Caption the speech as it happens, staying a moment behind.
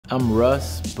I'm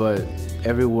Russ, but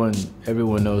everyone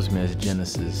knows me as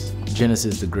Genesis.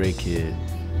 Genesis the Greykid.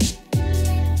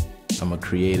 I'm a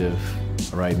creative,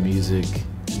 I write music.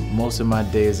 Most of my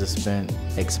days are spent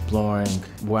exploring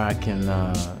where I can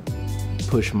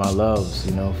push my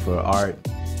loves, for art.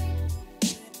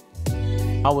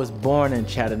 I was born in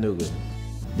Chattanooga.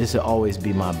 This will always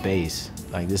be my base.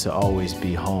 This will always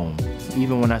be home.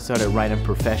 Even when I started writing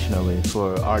professionally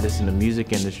for artists in the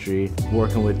music industry,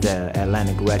 working with the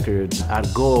Atlantic Records,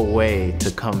 I'd go away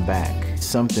to come back.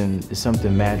 Something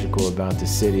magical about the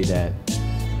city that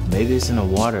maybe it's in the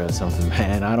water or something,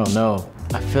 man, I don't know.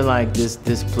 I feel like this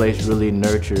place really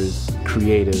nurtures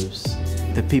creatives.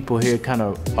 The people here kind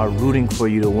of are rooting for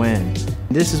you to win.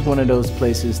 This is one of those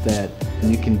places that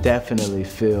you can definitely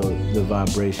feel the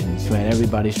vibrations, man.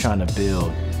 Everybody's trying to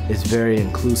build. It's very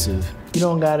inclusive. You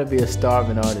don't gotta be a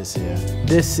starving artist here.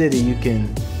 This city, you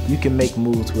can make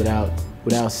moves without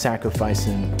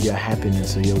sacrificing your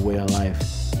happiness or your way of life.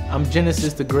 I'm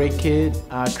Genesis the Greykid.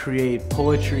 I create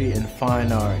poetry and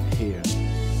fine art here.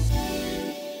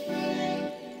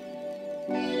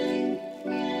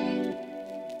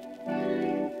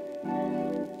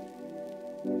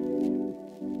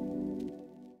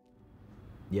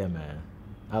 Yeah, man.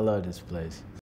 I love this place.